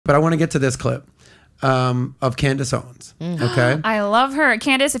But I want to get to this clip of Candace Owens. Okay. I love her.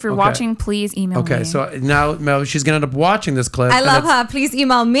 Candace, if you're watching, please email me. Okay, so now Mel, she's going to end up watching this clip. I love her. Please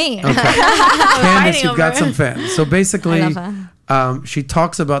email me. Okay. Candace, you've got some fans. So basically, I love her. she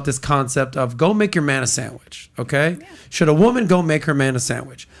talks about this concept of go make your man a sandwich. Okay. Yeah. Should a woman go make her man a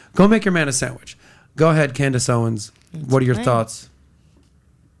sandwich? Go make your man a sandwich. Go ahead, Candace Owens. What are your thoughts?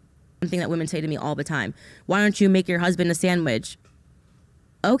 Something that women say to me all the time. Why don't you make your husband a sandwich?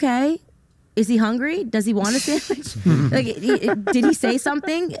 Okay. Is he hungry? Does he want a sandwich? Did he say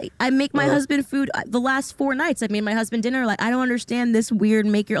something? I make my husband food. The last 4 nights, I've made my husband dinner. Like, I don't understand this weird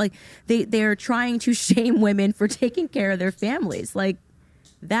they're trying to shame women for taking care of their families. Like,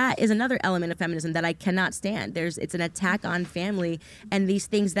 that is another element of feminism that I cannot stand. It's an attack on family and these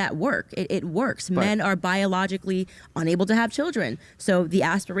things that work. It works. Right. Men are biologically unable to have children. So the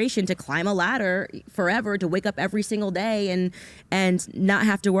aspiration to climb a ladder forever, to wake up every single day and not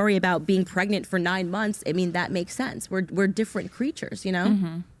have to worry about being pregnant for 9 months, I mean, that makes sense. We're different creatures, you know?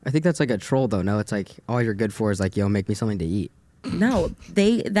 Mm-hmm. I think that's like a troll, though. No, it's like all you're good for is like, yo, make me something to eat. No,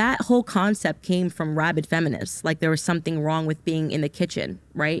 that whole concept came from rabid feminists. Like, there was something wrong with being in the kitchen,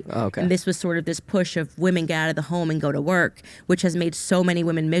 right? Oh, okay. And this was sort of this push of women get out of the home and go to work, which has made so many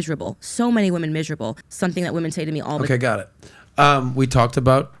women miserable. So many women miserable. Something that women say to me all the time. Okay, got it. We talked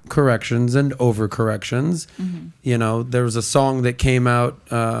about corrections and overcorrections. Mm-hmm. You know, there was a song that came out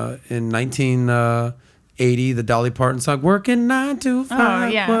in 1980, the Dolly Parton song, "Working 9 to 5." Oh,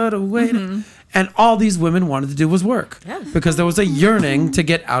 yeah. What a way to... And all these women wanted to do was work because there was a yearning to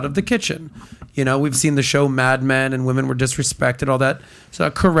get out of the kitchen. You know, we've seen the show Mad Men and women were disrespected, all that. So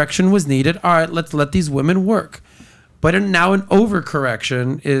a correction was needed. All right, let's let these women work. But now an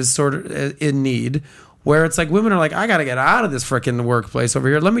overcorrection is sort of in need, where it's like women are like, I got to get out of this freaking workplace over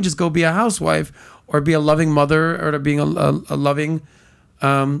here. Let me just go be a housewife or be a loving mother or to being a loving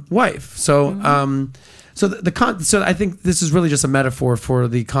wife. So, So I think this is really just a metaphor for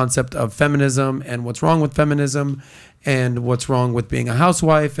the concept of feminism and what's wrong with feminism and what's wrong with being a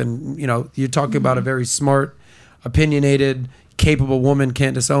housewife. And, you know, you're talking about a very smart, opinionated, capable woman,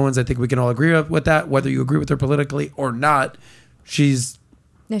 Candace Owens. I think we can all agree with that, whether you agree with her politically or not. She's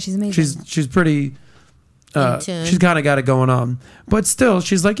amazing. She's pretty... she's kind of got it going on, but still,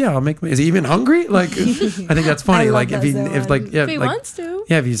 she's like, yeah, I'll make. Is he even hungry? Like, I think that's funny. Like, if he wants to,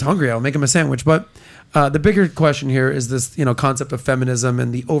 if he's hungry, I'll make him a sandwich. But the bigger question here is this, you know, concept of feminism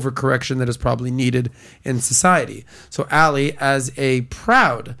and the overcorrection that is probably needed in society. So, Aly, as a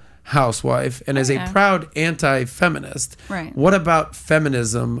proud housewife and as a proud anti-feminist, right, what about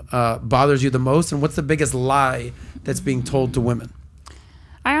feminism bothers you the most, and what's the biggest lie that's being told to women?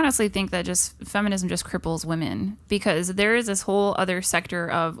 I honestly think that just feminism just cripples women, because there is this whole other sector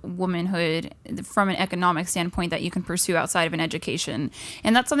of womanhood from an economic standpoint that you can pursue outside of an education.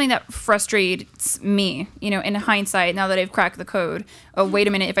 And that's something that frustrates me, you know, in hindsight, now that I've cracked the code. Oh, wait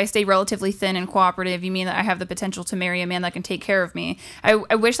a minute. If I stay relatively thin and cooperative, you mean that I have the potential to marry a man that can take care of me? I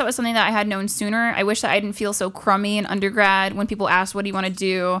wish that was something that I had known sooner. I wish that I didn't feel so crummy in undergrad when people asked, what do you want to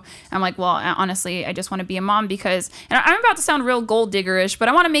do? I'm like, well, honestly, I just want to be a mom because, and I'm about to sound real gold diggerish,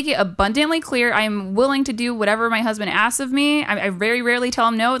 but I want to make it abundantly clear I am willing to do whatever my husband asks of me. I very rarely tell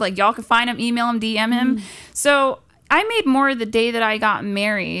him no. Like, y'all can find him, email him, DM him. So I made more the day that I got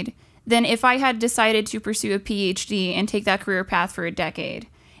married than if I had decided to pursue a PhD and take that career path for a decade.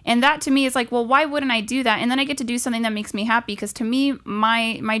 And that to me is like, well, why wouldn't I do that? And then I get to do something that makes me happy, because to me,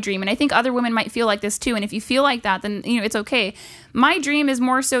 my dream, and I think other women might feel like this too, and if you feel like that, then, you know, it's okay. My dream is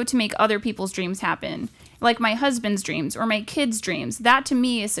more so to make other people's dreams happen, like my husband's dreams or my kids' dreams. That to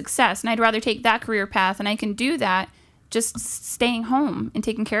me is success, and I'd rather take that career path, and I can do that just staying home and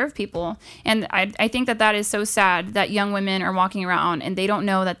taking care of people. And I think that is so sad that young women are walking around and they don't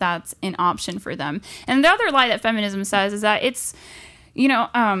know that that's an option for them. And the other lie that feminism says is that it's, you know,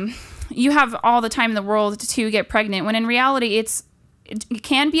 you have all the time in the world to get pregnant, when in reality it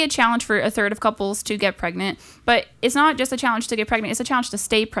can be a challenge for a third of couples to get pregnant, but it's not just a challenge to get pregnant, it's a challenge to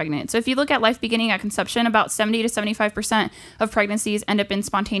stay pregnant. So if you look at life beginning at conception, about 70 to 75% of pregnancies end up in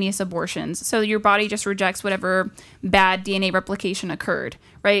spontaneous abortions. So your body just rejects whatever bad DNA replication occurred,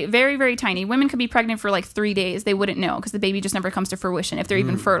 right? Very, very tiny. Women could be pregnant for like 3 days. They wouldn't know because the baby just never comes to fruition if they're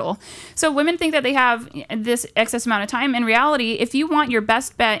even fertile. So women think that they have this excess amount of time. In reality, if you want your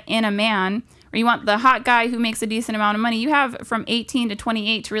best bet in a man, or you want the hot guy who makes a decent amount of money, you have from 18 to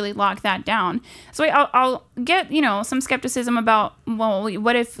 28 to really lock that down. So I'll get, you know, some skepticism about, well,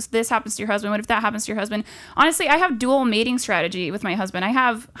 what if this happens to your husband? What if that happens to your husband? Honestly, I have dual mating strategy with my husband. I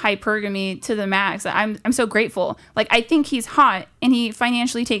have hypergamy to the max. I'm so grateful. Like, I think he's hot and he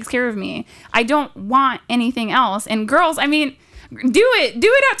financially takes care of me. I don't want anything else. And girls, I mean, Do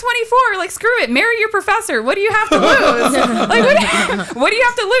it at 24. Like, screw it. Marry your professor. What do you have to lose? Like, what do you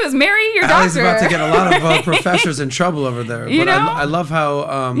have to lose? Marry your doctor. Aly's about to get a lot of professors in trouble over there. You know? I love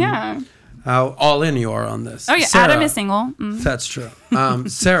how how all in you are on this. Oh yeah, Sarah, Adam is single. Mm. That's true.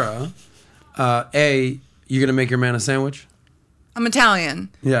 Sarah, you gonna make your man a sandwich? I'm Italian.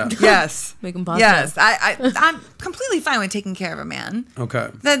 Yeah. Yes. Make him pasta. Yes. I'm completely fine with taking care of a man. Okay.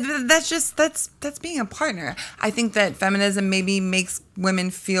 That's being a partner. I think that feminism maybe makes women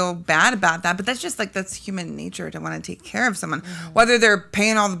feel bad about that, but that's human nature to want to take care of someone. Whether they're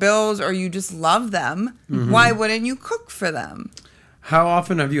paying all the bills or you just love them, why wouldn't you cook for them? How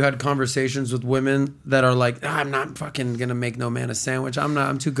often have you had conversations with women that are like, I'm not fucking gonna make no man a sandwich.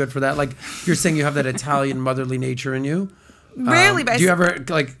 I'm too good for that. Like, you're saying you have that Italian motherly nature in you. Rarely, but do you ever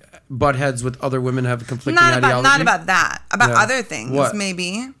like butt heads with other women have conflicting ideology? Not about that. About other things, What?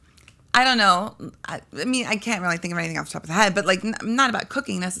 maybe. I don't know. I mean, I can't really think of anything off the top of the head, but like, not about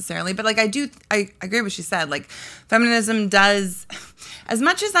cooking necessarily. But like, I agree with what she said. Like, feminism does, as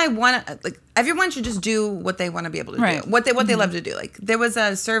much as I want to, like, everyone should just do what they want to be able to do, what they love to do. Like, there was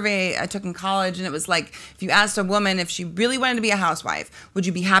a survey I took in college, and it was like, if you asked a woman if she really wanted to be a housewife, would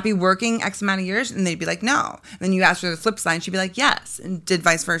you be happy working X amount of years? And they'd be like, no. And then you asked her the flip side, she'd be like, yes, and did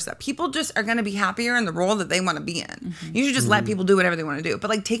vice versa. People just are going to be happier in the role that they want to be in. You should just let people do whatever they want to do. But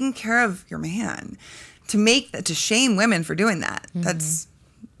like, taking care of your man, to shame women for doing that, that's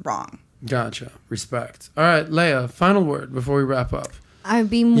wrong. Gotcha. Respect. All right, Layah, final word before we wrap up. I'd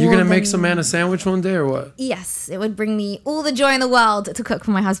be more. You're gonna make some man a sandwich one day or what? Yes, it would bring me all the joy in the world to cook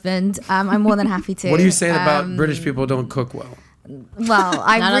for my husband. I'm more than happy to. What are you saying about British people don't cook well? Well,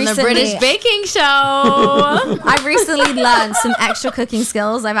 Not on the British baking show. I've recently learned some extra cooking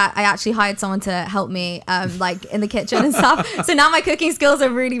skills. I actually hired someone to help me, like in the kitchen and stuff. So now my cooking skills are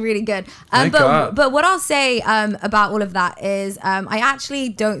really, really good. Thank God. But what I'll say about all of that is, I actually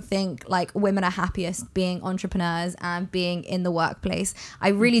don't think like women are happiest being entrepreneurs and being in the workplace. I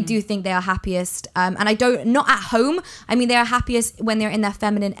really do think they are happiest, and not at home. I mean, they are happiest when they're in their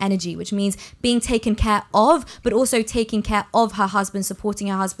feminine energy, which means being taken care of, but also taking care of her husband, supporting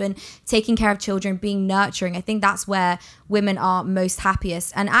her husband, taking care of children, being nurturing. I think that's where women are most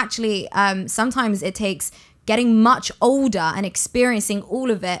happiest. And actually, sometimes it takes getting much older and experiencing all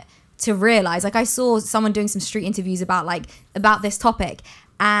of it to realize. Like, I saw someone doing some street interviews about this topic,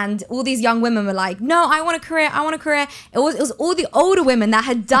 and all these young women were like, no, I want a career. It was all the older women that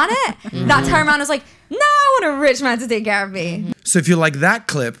had done it that turned around and was like, no, I want a rich man to take care of me. So if you like that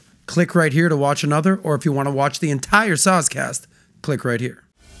clip, click right here to watch another, or if you want to watch the entire Saucecast, click right here.